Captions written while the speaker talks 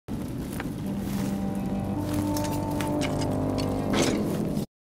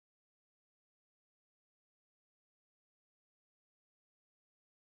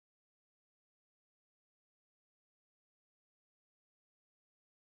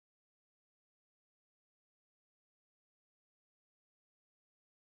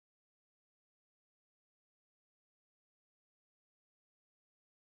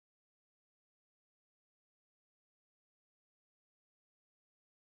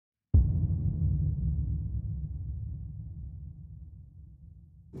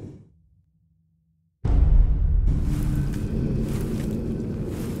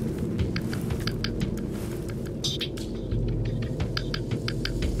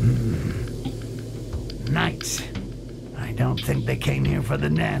Knights. I don't think they came here for the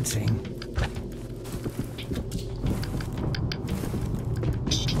dancing.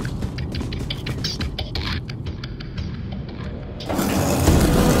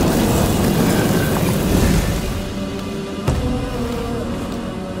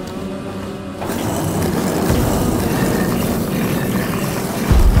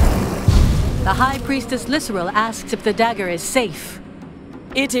 The High Priestess Lisseril asks if the dagger is safe.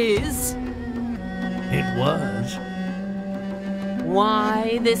 It is. It was.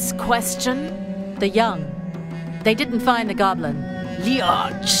 Why this question? The young. They didn't find the goblin.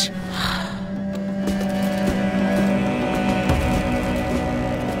 Liach.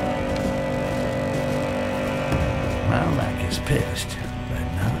 Malak is pissed, but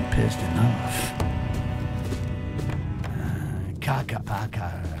not pissed enough.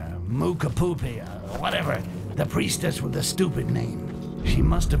 Kakapaka, Mukapupi, whatever. The priestess with the stupid name. She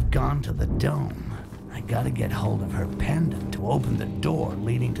must have gone to the dome. I gotta get hold of her pendant to open the door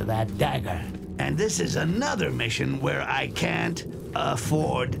leading to that dagger. And this is another mission where I can't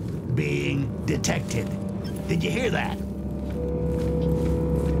afford being detected. Did you hear that?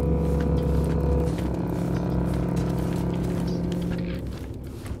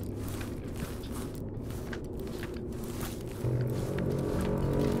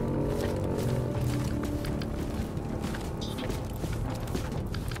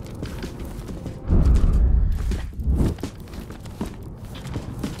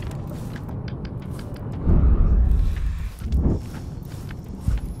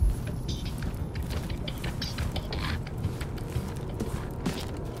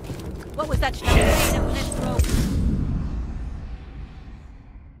 What was that stuff?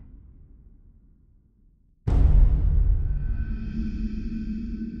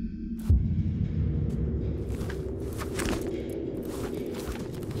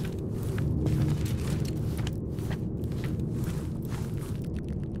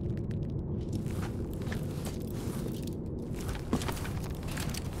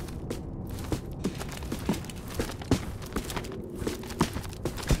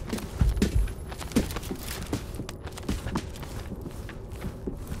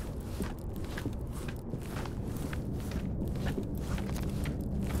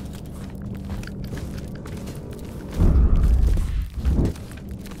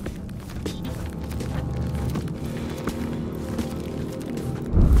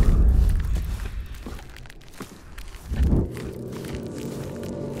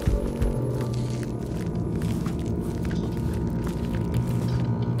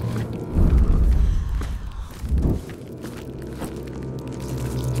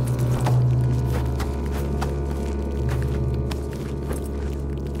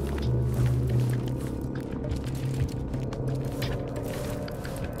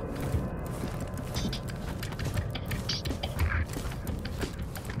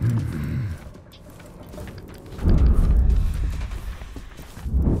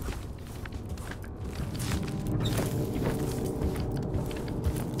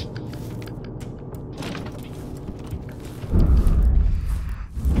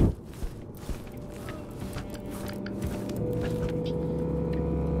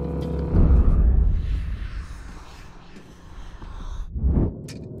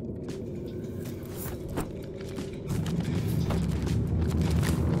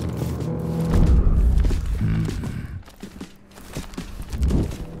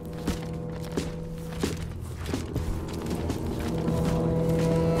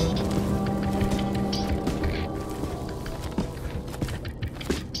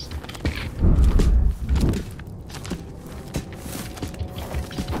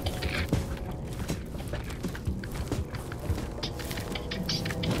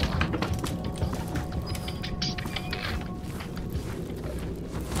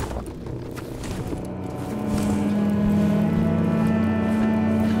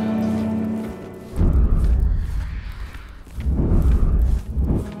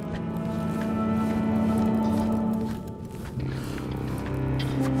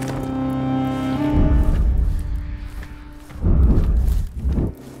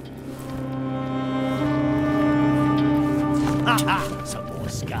 Some more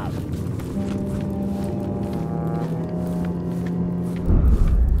scum.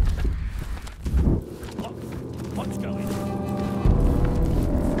 What's going on?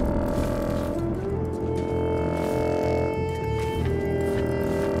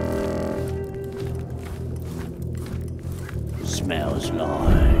 Smells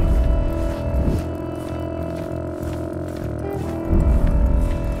like...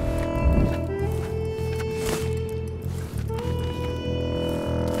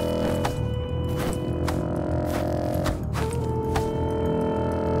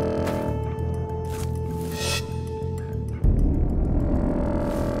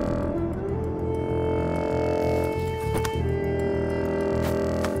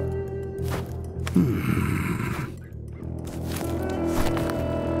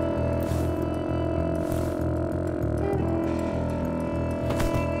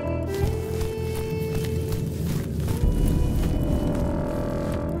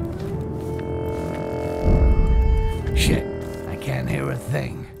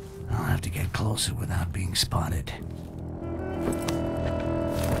 thing. I'll have to get closer without being spotted.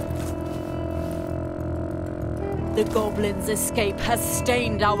 The Goblin's escape has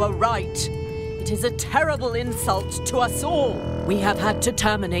stained our right. It is a terrible insult to us all. We have had to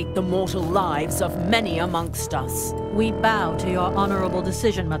terminate the mortal lives of many amongst us. We bow to your honorable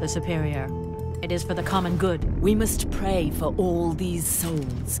decision, Mother Superior. It is for the common good. We must pray for all these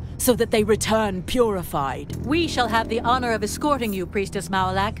souls, so that they return purified. We shall have the honor of escorting you, Priestess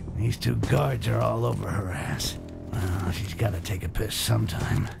Mawalak. These two guards are all over her ass. Well, she's gotta take a piss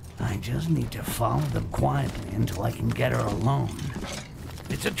sometime. I just need to follow them quietly until I can get her alone.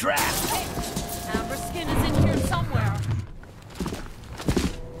 It's a trap! Amber Skin is in here somewhere.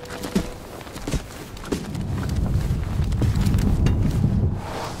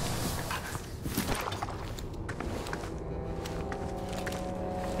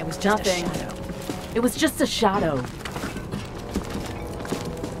 It was just Nothing. a shadow. It was just a shadow.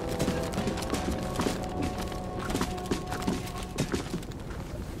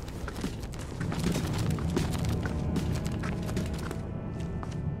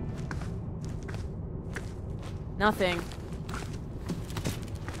 Nothing.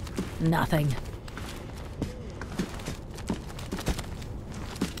 Nothing.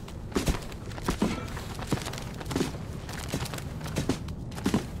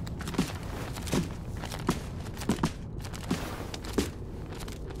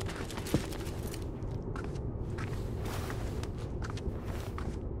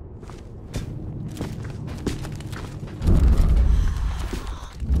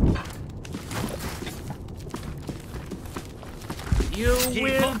 You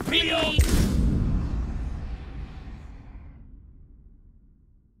will be.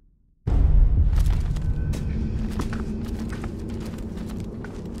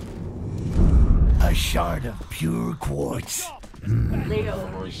 A shard of pure quartz.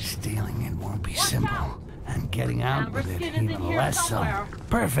 Leo. Stealing it won't be simple, and getting out with it even less so.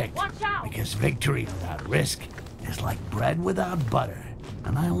 Perfect, because victory without risk is like bread without butter,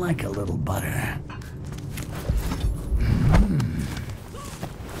 and I like a little butter.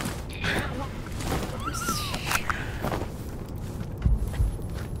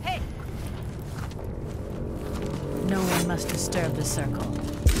 No one must disturb the circle.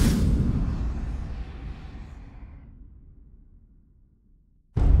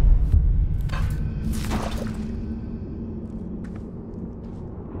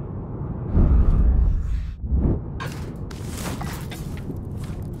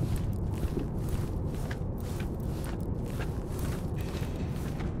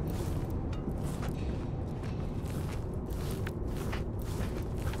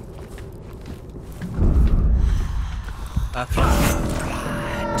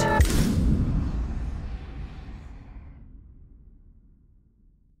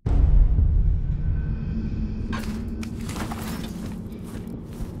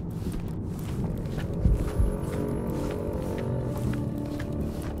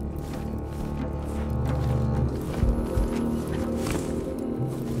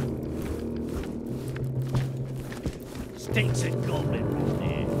 Styx and Goblin right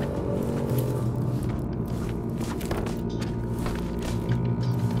there.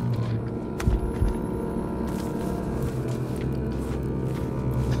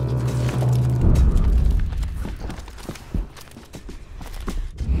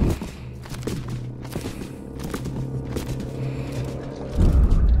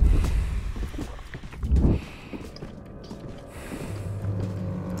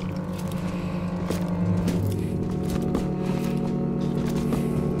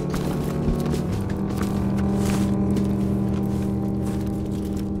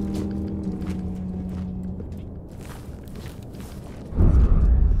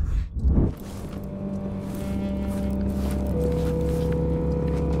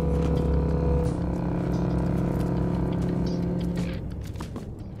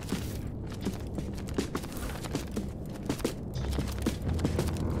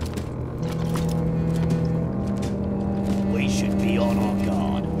 We should be on our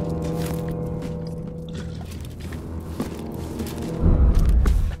guard.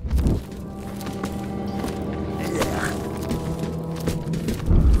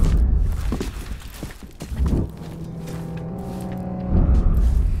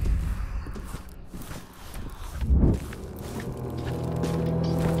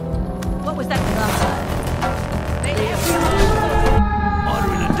 What was that?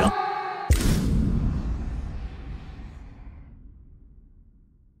 Ordering a dump.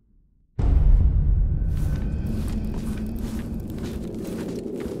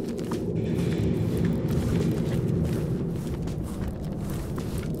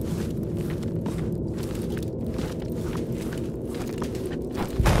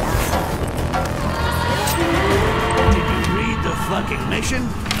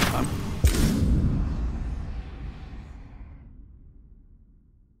 potion?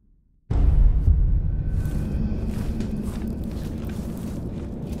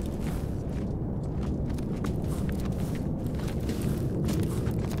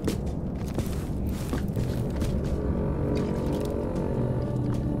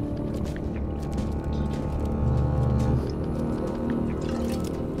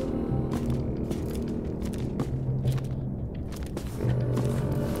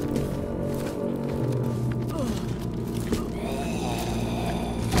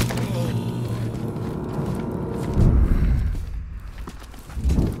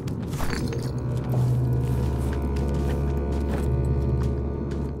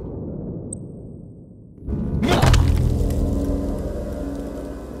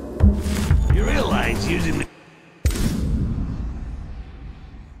 Using the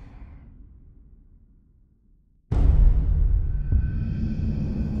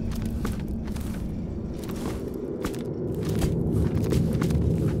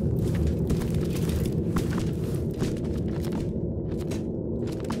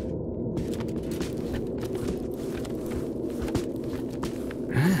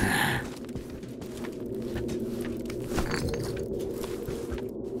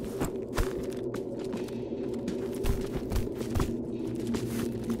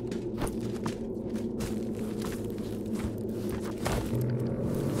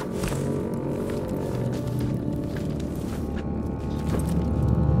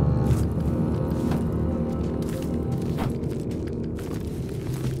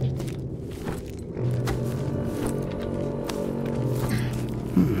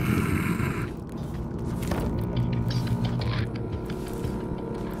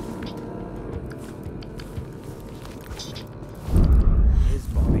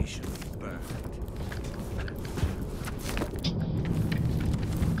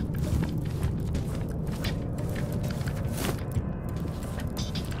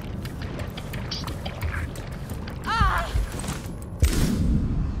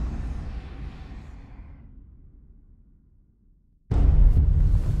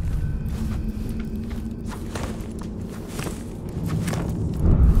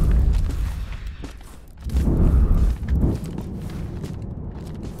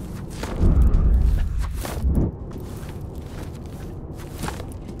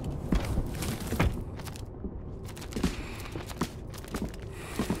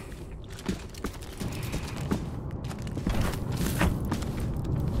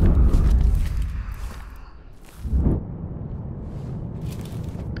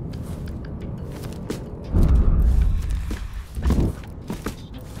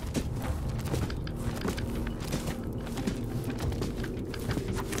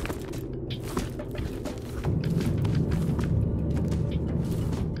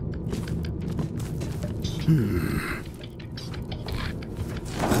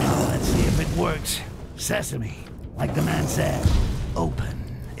Let's see if it works. Sesame, like the man said. Open.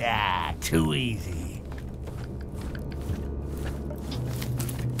 Yeah, too easy.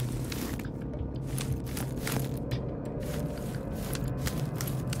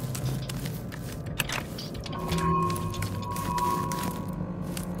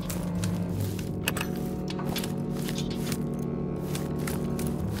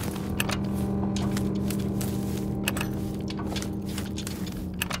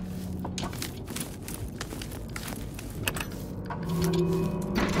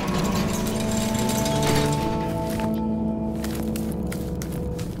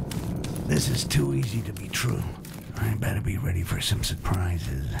 This is too easy to be true. I better be ready for some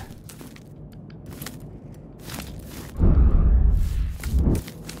surprises.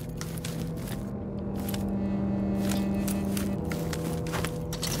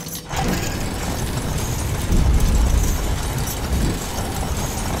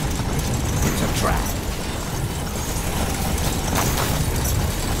 It's a trap.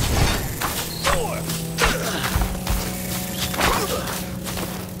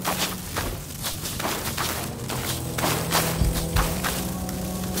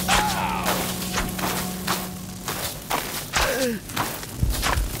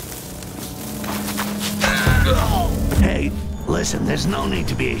 Hey, listen, there's no need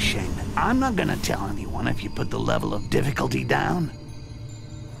to be ashamed. I'm not gonna tell anyone if you put the level of difficulty down.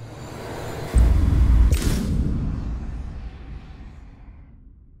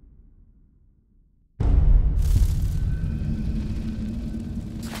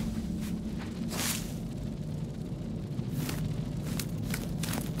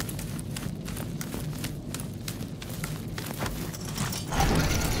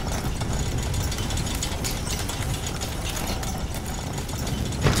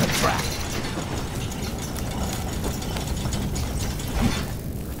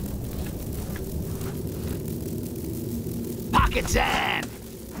 Pockets and...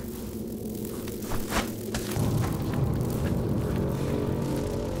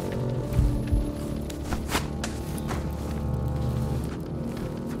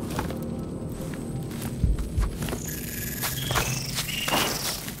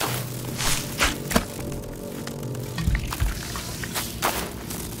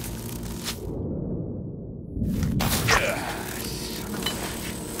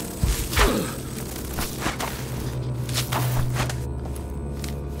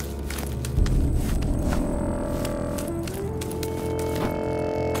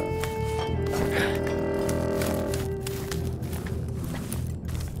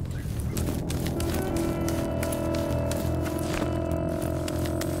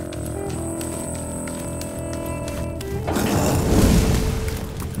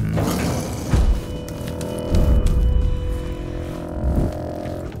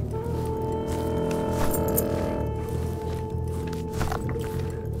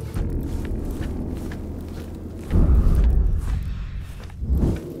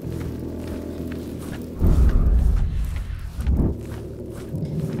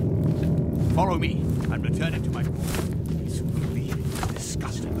 Follow me and return it to my quarters. We soon will leave this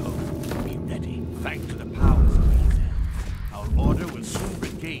disgusting home. Be ready. Thanks to the powers of these elves, our order will soon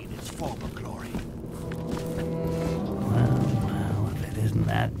regain its former glory. Well, if it isn't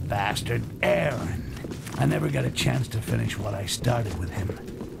that bastard Aaron. I never got a chance to finish what I started with him.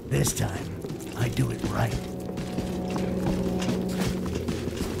 This time, I do it right.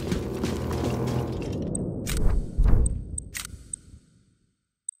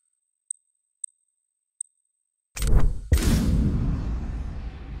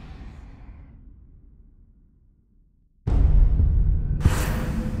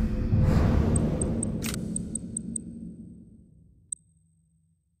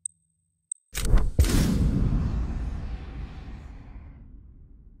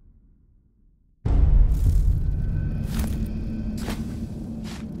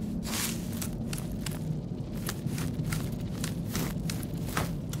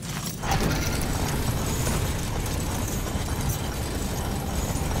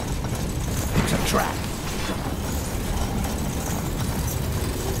 Trap.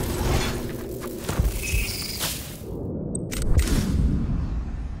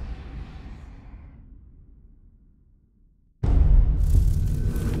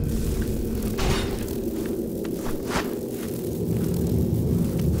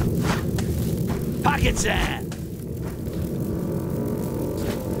 Pockets in.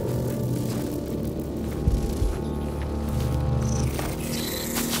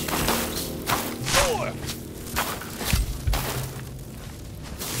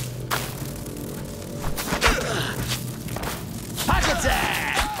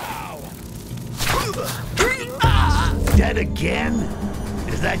 Dead again?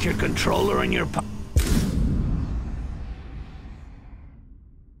 Is that your controller in your pocket?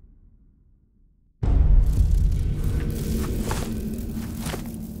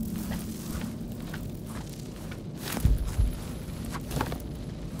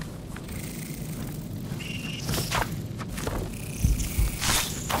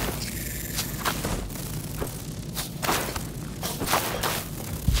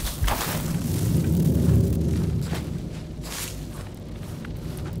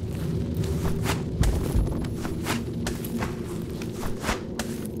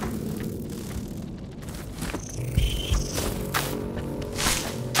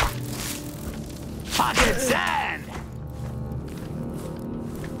 Pockets in!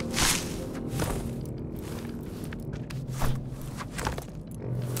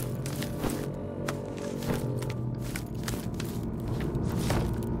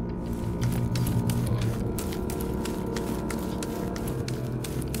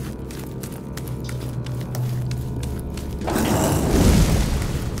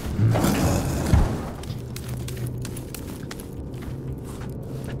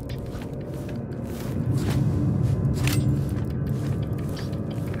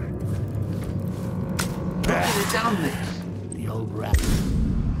 Down there. The old rat.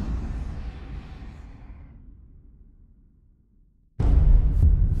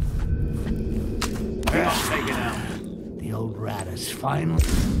 Take it out. The old rat is finally...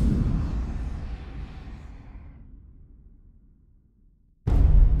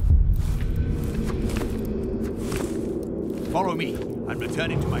 Follow me. I'm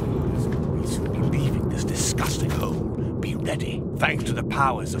returning to my quarters. We'll soon be leaving this disgusting hole. Be ready. Thanks to the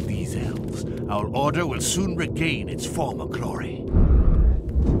powers of these elves, our order will soon regain its former glory. Well,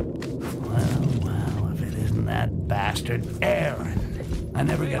 if it isn't that bastard Aaron. I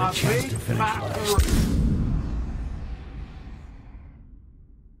never got a chance to finish what I started.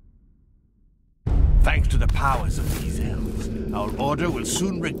 powers of these elves, our order will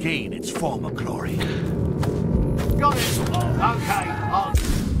soon regain its former glory. Got it! Okay,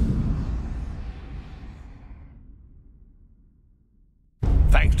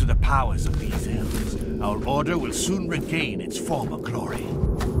 Thanks to the powers of these elves, our order will soon regain its former glory.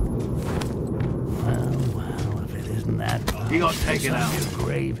 Well, if it isn't that... You got taken out. Your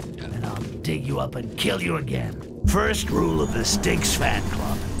grave, and I'll dig you up and kill you again. First rule of the Styx fan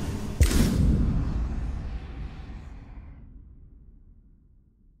club.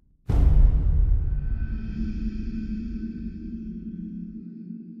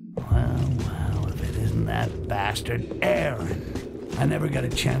 Well, if it isn't that bastard Aaron. I never got a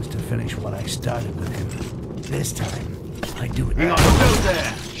chance to finish what I started with him. This time, I do it. Hang on, go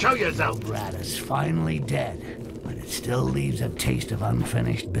there! Show yourself! The rat is finally dead, but it still leaves a taste of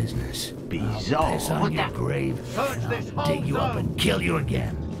unfinished business. Bizarre. I'll piss on your grave, Search and this I'll whole dig you up zone. and kill you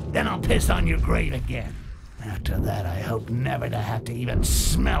again. Then I'll piss on your grave again. After that, I hope never to have to even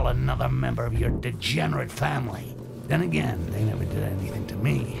smell another member of your degenerate family. Then again, they never did anything to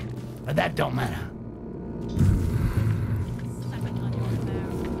me. But that don't matter.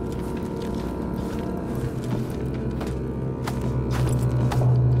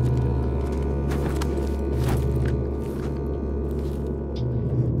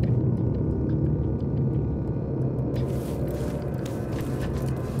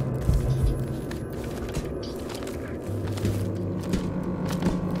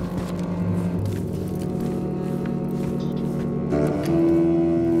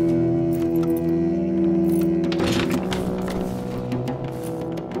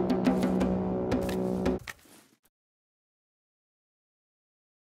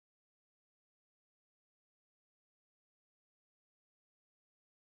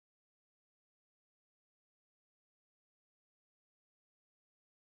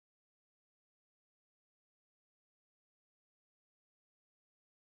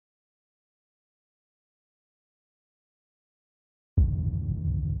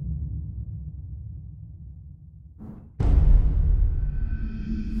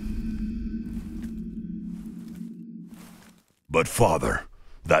 But father,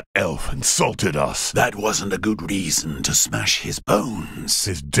 that elf insulted us. That wasn't a good reason to smash his bones.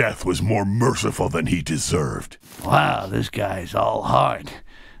 His death was more merciful than he deserved. Wow, this guy's all hard.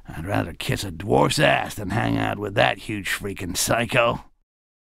 I'd rather kiss a dwarf's ass than hang out with that huge freaking psycho.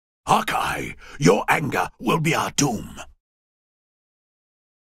 Hawkeye, your anger will be our doom.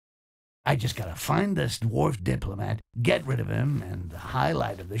 I just gotta find this dwarf diplomat, get rid of him, and the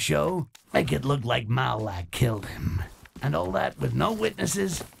highlight of the show, make it look like Malak killed him. And all that with no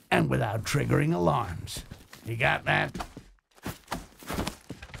witnesses and without triggering alarms. You got that?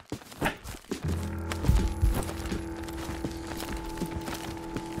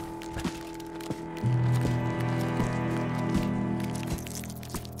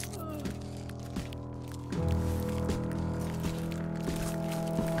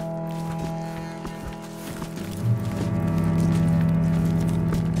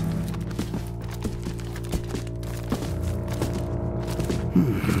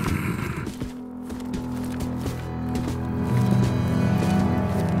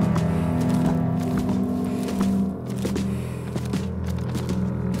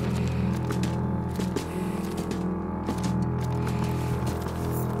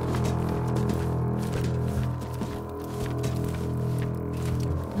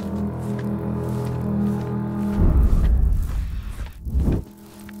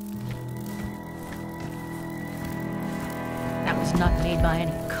 That was not made by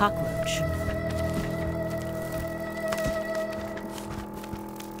any cockroach.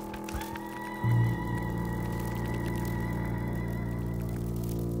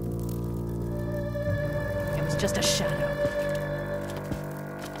 It was just a shadow.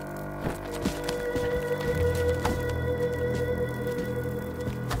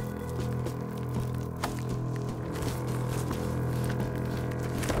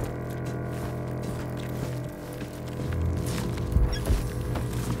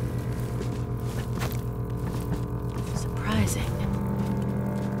 Surprising.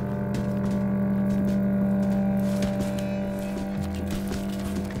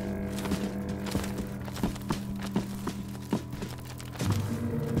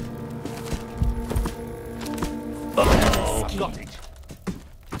 Oh, got it.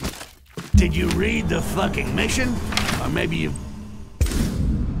 Did you read the fucking mission? Or maybe you...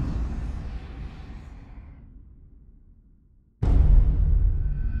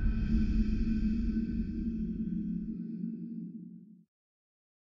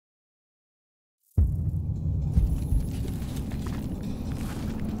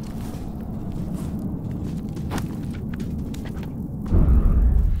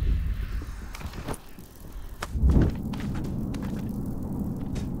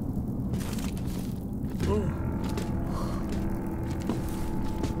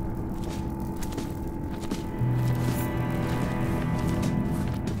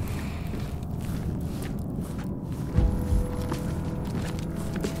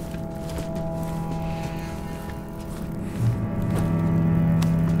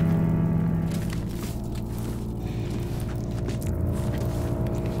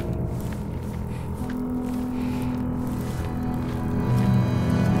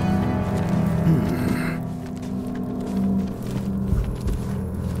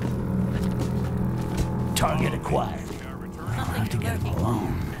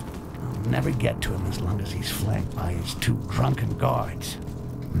 alone. I'll never get to him as long as he's flanked by his 2 drunken guards.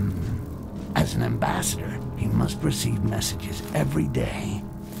 As an ambassador, he must receive messages every day.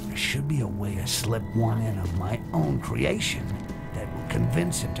 There should be a way to slip one in of my own creation that will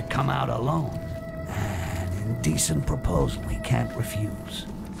convince him to come out alone. An indecent proposal he can't refuse.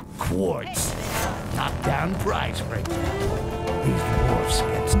 Quartz. Knockdown prize, for example. These dwarfs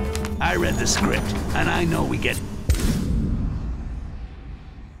get... I read the script, and I know we get...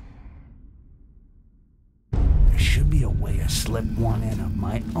 There should be a way to slip one in of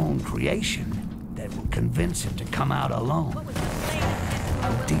my own creation that will convince him to come out alone.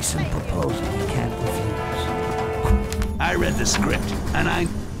 An indecent proposal he can't refuse. I read the script, and I...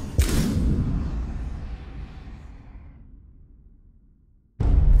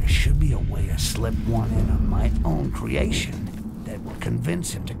 There should be a way to slip one in of my own creation that will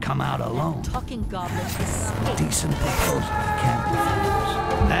convince him to come out alone. Talking goblin is A decent proposal he can't refuse.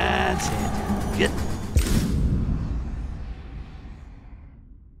 That's it. Get...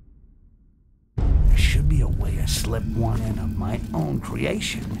 There should be a way to slip one in of my own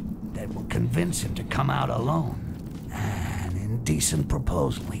creation that will convince him to come out alone. An indecent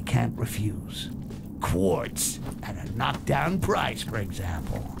proposal he can't refuse. Quartz at a knockdown price, for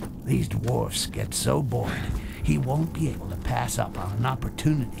example. These dwarfs get so bored, he won't be able to pass up on an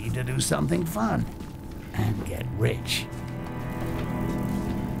opportunity to do something fun and get rich.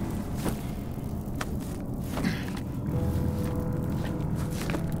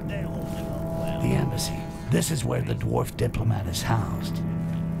 The embassy. This is where the dwarf diplomat is housed.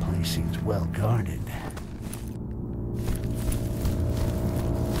 The place seems well guarded.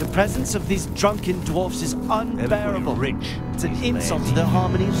 The presence of these drunken dwarfs is unbearable. Rich. It's an insult to the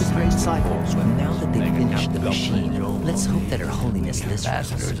harmony of this great cycle. Now that they've finished the machine, let's hope that Her Holiness listens.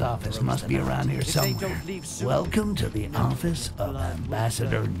 Ambassador's office must be around here somewhere. don't leave soon. Welcome to the office of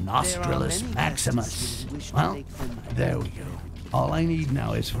Ambassador Nostrilus Maximus. Well, there we go. All I need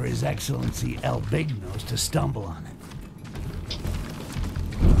now is for His Excellency El Big Nose to stumble on it.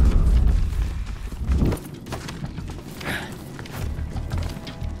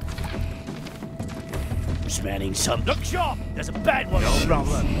 Smelling some. Look sharp! There's a bad one. No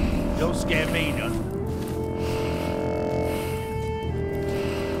problem. Don't scare me none.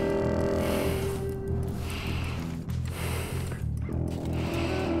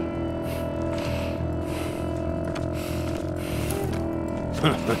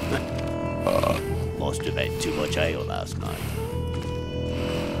 Must have had too much ale last night.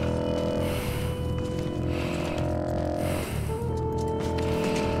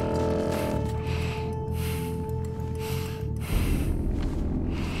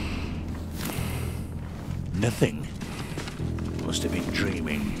 Nothing. Must have been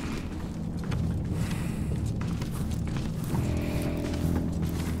dreaming.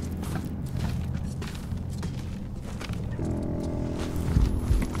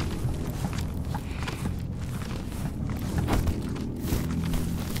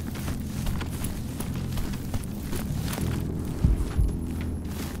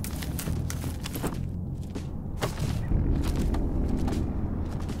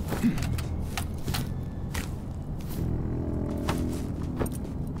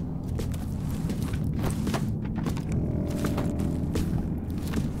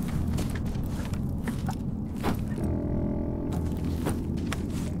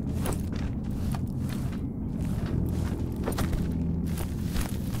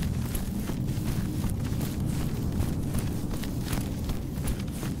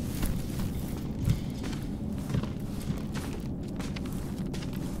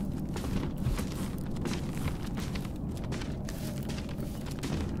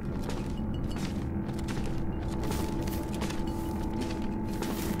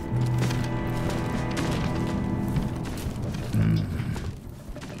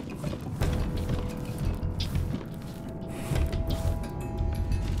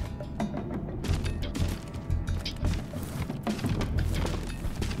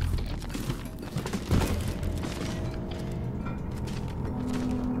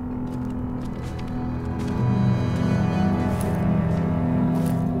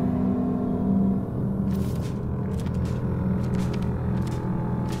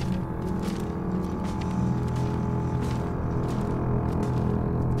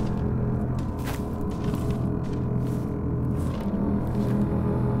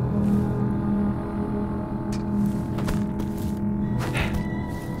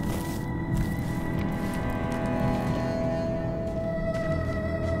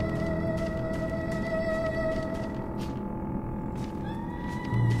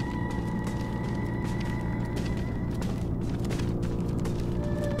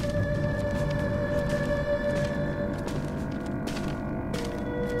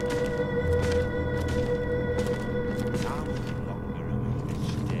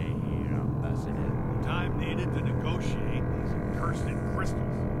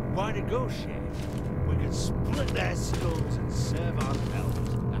 by negotiate, we can split their skulls and serve ourselves.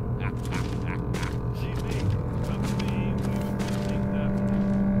 Jimmy, come to me. We will take that.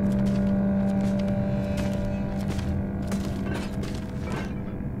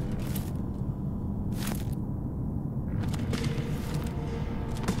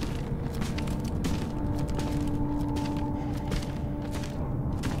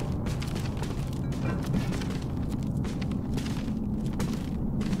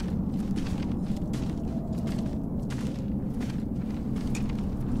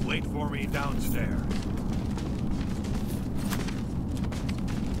 Wait for me downstairs.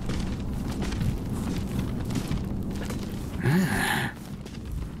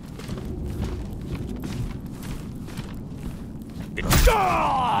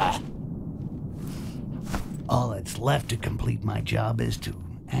 All that's left to complete my job is to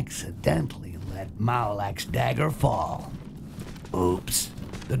accidentally let Malak's dagger fall. Oops.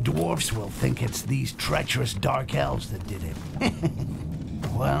 The dwarfs will think it's these treacherous dark elves that did it.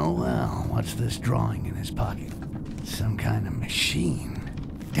 Well, what's this drawing in his pocket? Some kind of machine.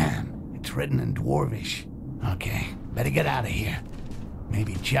 Damn, it's written in Dwarvish. Okay, better get out of here.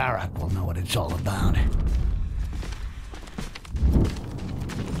 Maybe Jarok will know what it's all about.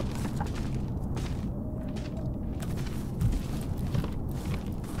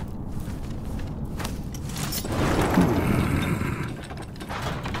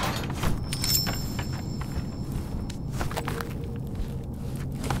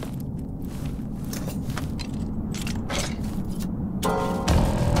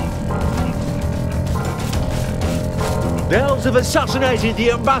 The elves have assassinated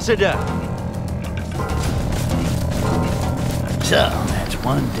the ambassador! So, that's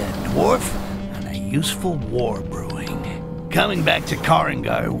one dead dwarf and a useful war brewing. Coming back to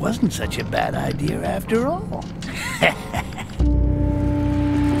Karangar wasn't such a bad idea after all.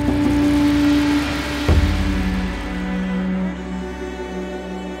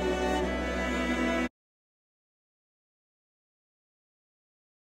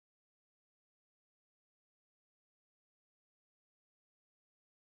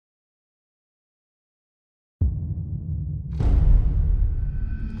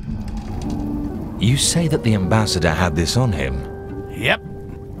 You say that the ambassador had this on him? Yep.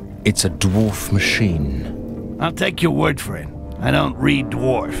 It's a dwarf machine. I'll take your word for it. I don't read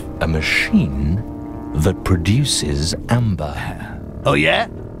dwarf. A machine that produces amber. Oh yeah?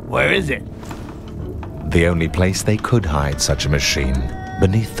 Where is it? The only place they could hide such a machine.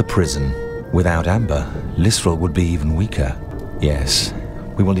 Beneath the prison. Without amber, Lisrel would be even weaker. Yes,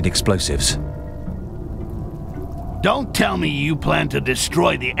 we will need explosives. Don't tell me you plan to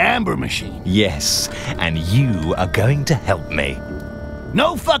destroy the amber machine. Yes, and you are going to help me.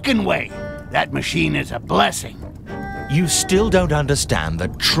 No fucking way. That machine is a blessing. You still don't understand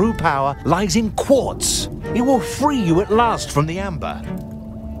that true power lies in quartz. It will free you at last from the amber.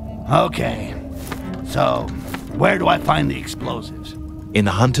 Okay. So, where do I find the explosives? In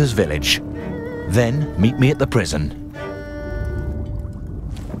the hunter's village. Then meet me at the prison.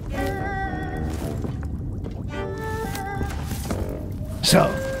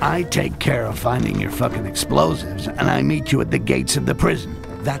 So, I take care of finding your fucking explosives, and I meet you at the gates of the prison.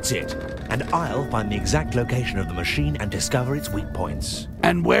 That's it. And I'll find the exact location of the machine and discover its weak points.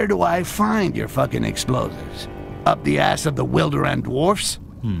 And where do I find your fucking explosives? Up the ass of the Wilderan dwarfs?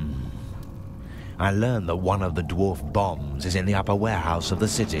 I learned that one of the dwarf bombs is in the upper warehouse of the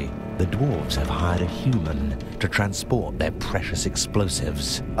city. The dwarves have hired a human to transport their precious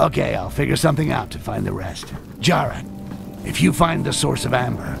explosives. Okay, I'll figure something out to find the rest. Jarok, if you find the source of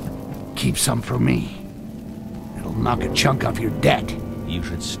amber, keep some for me. It'll knock a chunk off your debt. You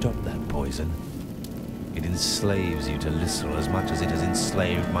should stop that poison. It enslaves you to Lisrel as much as it has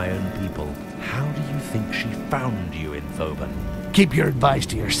enslaved my own people. How do you think she found you in Thoban? Keep your advice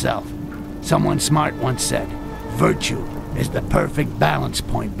to yourself. Someone smart once said, virtue is the perfect balance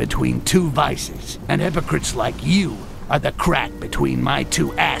point between two vices, and hypocrites like you are the crack between my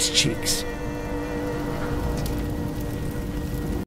two ass cheeks.